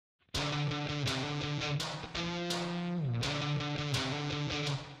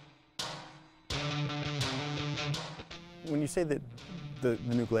when you say that the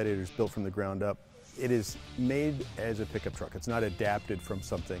new Gladiator is built from the ground up, it is made as a pickup truck. It's not adapted from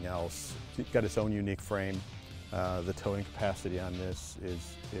something else. It's got its own unique frame. The towing capacity on this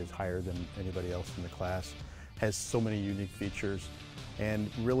is higher than anybody else in the class. Has so many unique features,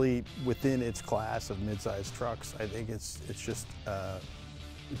 and really within its class of mid-sized trucks, I think it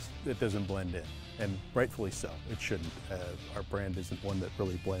doesn't blend in, and rightfully so. It shouldn't. Our brand isn't one that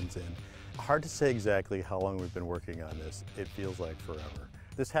really blends in. Hard to say exactly how long we've been working on this. It feels like forever.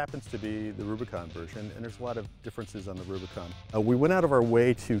 This happens to be the Rubicon version, and there's a lot of differences on the Rubicon. We went out of our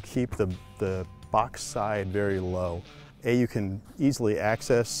way to keep the box side very low. You can easily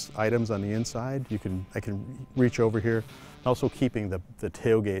access items on the inside. I can reach over here. Also keeping the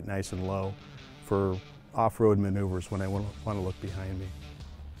tailgate nice and low for off-road maneuvers when I want to look behind me.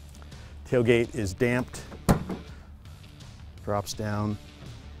 Tailgate is damped, drops down,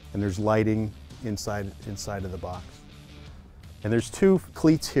 and there's lighting inside of the box. And there's two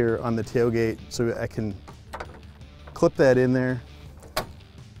cleats here on the tailgate, so I can clip that in there,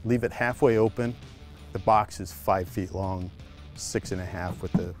 leave it halfway open. The box is 5 feet long, 6.5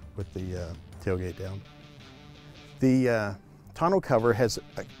 with the tailgate down. The tonneau cover has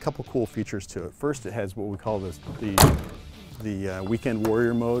a couple cool features to it. First, it has what we call the weekend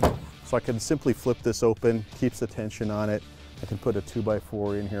warrior mode. So I can simply flip this open, keeps the tension on it. I can put a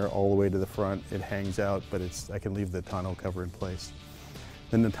 2x4 in here all the way to the front. It hangs out, but I can leave the tonneau cover in place.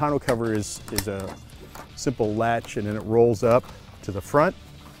 Then the tonneau cover is a simple latch, and then it rolls up to the front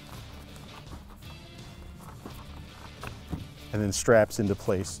and then straps into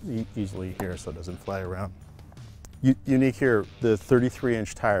place easily here so it doesn't fly around. Unique here, the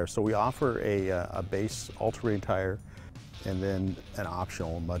 33-inch tire. So we offer a base all-terrain tire and then an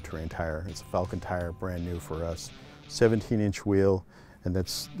optional mud terrain tire. It's a Falcon tire, brand new for us. 17-inch wheel, and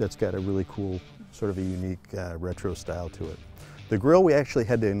that's got a really cool, sort of a unique retro style to it. The grill, we actually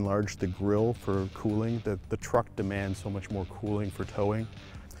had to enlarge the grill for cooling. The truck demands so much more cooling for towing.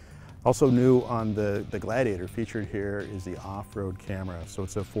 Also new on the Gladiator featured here is the off-road camera. So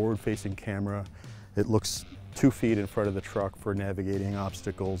it's a forward-facing camera. It looks 2 feet in front of the truck for navigating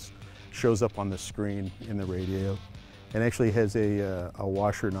obstacles, shows up on the screen in the radio, and actually has a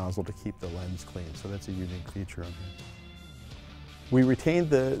washer nozzle to keep the lens clean, so that's a unique feature on here. We retained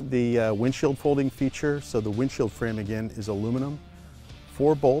the windshield folding feature, so the windshield frame again is aluminum.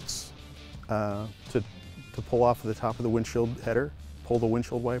 4 bolts to pull off the top of the windshield header, pull the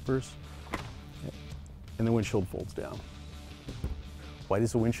windshield wipers, and the windshield folds down. Why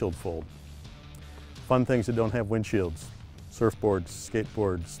does the windshield fold? Fun things that don't have windshields: surfboards,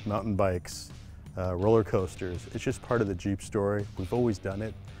 skateboards, mountain bikes, roller coasters. It's just part of the Jeep story. We've always done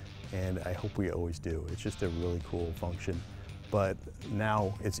it, and I hope we always do. It's just a really cool function, but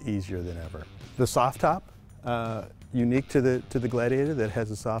now it's easier than ever. The soft top, unique to the Gladiator, that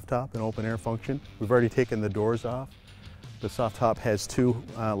has a soft top and open air function. We've already taken the doors off. The soft top has 2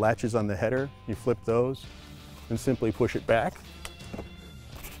 latches on the header. You flip those and simply push it back.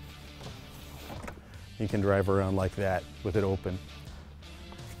 You can drive around like that with it open.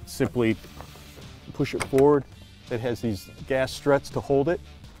 Simply push it forward. It has these gas struts to hold it.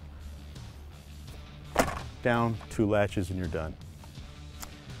 Down, 2 latches, and you're done.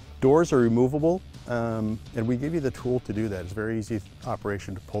 Doors are removable, and we give you the tool to do that. It's a very easy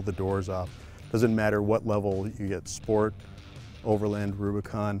operation to pull the doors off. Doesn't matter what level you get, Sport, Overland,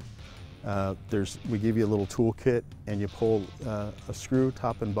 Rubicon. We give you a little toolkit, and you pull a screw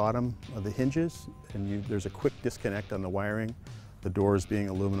top and bottom of the hinges, and there's a quick disconnect on the wiring. The doors, being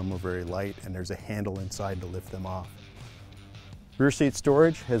aluminum, are very light, and there's a handle inside to lift them off. Rear seat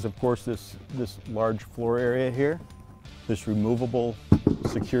storage has, of course, this large floor area here. This removable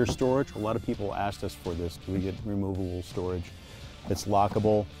secure storage. A lot of people asked us for this. Do we get removable storage? It's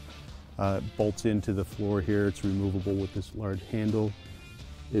lockable. Bolts into the floor here. It's removable with this large handle.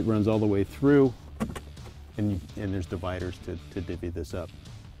 It runs all the way through, and there's dividers to divvy this up.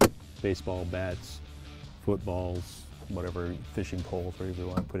 Baseball bats, footballs, whatever, fishing poles, whatever you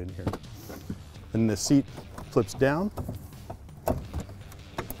want to put in here. And the seat flips down,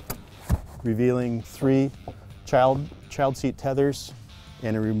 revealing 3 child seat tethers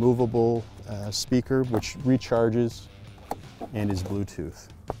and a removable speaker which recharges and is Bluetooth.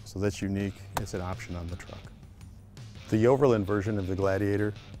 So that's unique. It's an option on the truck. The Overland version of the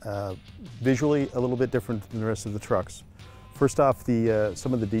Gladiator, visually a little bit different than the rest of the trucks. First off,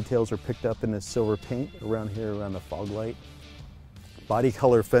 some of the details are picked up in the silver paint around here, around the fog light. Body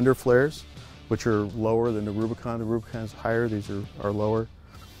color fender flares, which are lower than the Rubicon. The Rubicon's higher, these are lower.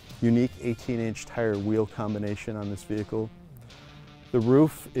 Unique 18-inch tire wheel combination on this vehicle. The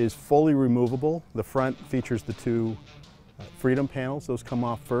roof is fully removable. The front features the 2 Freedom panels, those come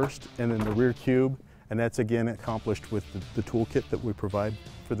off first, and then the rear cube, and that's again accomplished with the toolkit that we provide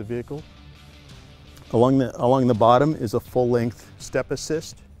for the vehicle. Along the bottom is a full-length step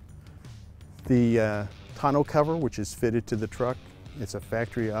assist. The tonneau cover, which is fitted to the truck, it's a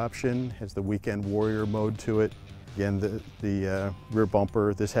factory option, has the Weekend Warrior mode to it. Again, the rear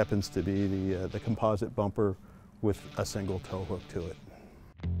bumper, this happens to be the composite bumper with a single tow hook to it.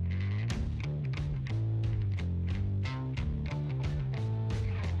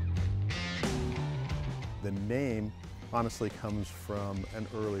 The name honestly comes from an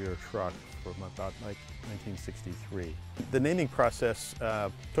earlier truck from about like 1963. The naming process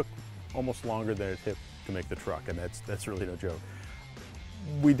took almost longer than it took to make the truck, and that's really no joke.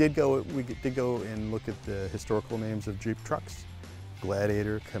 We did go and look at the historical names of Jeep trucks,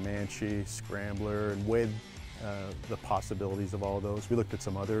 Gladiator, Comanche, Scrambler, and weighed the possibilities of all of those. We looked at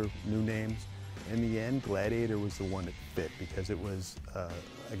some other new names. In the end, Gladiator was the one that fit because it was,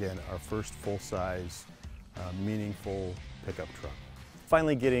 again, our first full-size, meaningful pickup truck.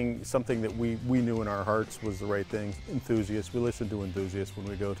 Finally getting something that we knew in our hearts was the right thing. Enthusiasts, we listen to enthusiasts when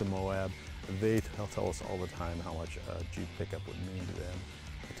we go to Moab. They tell us all the time how much a Jeep pickup would mean to them.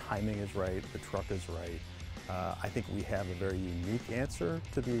 The timing is right, the truck is right. I think we have a very unique answer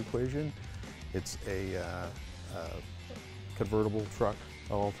to the equation. It's a convertible truck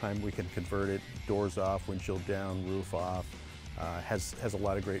all the time. We can convert it, doors off, windshield down, roof off. Has a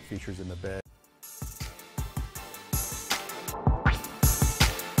lot of great features in the bed.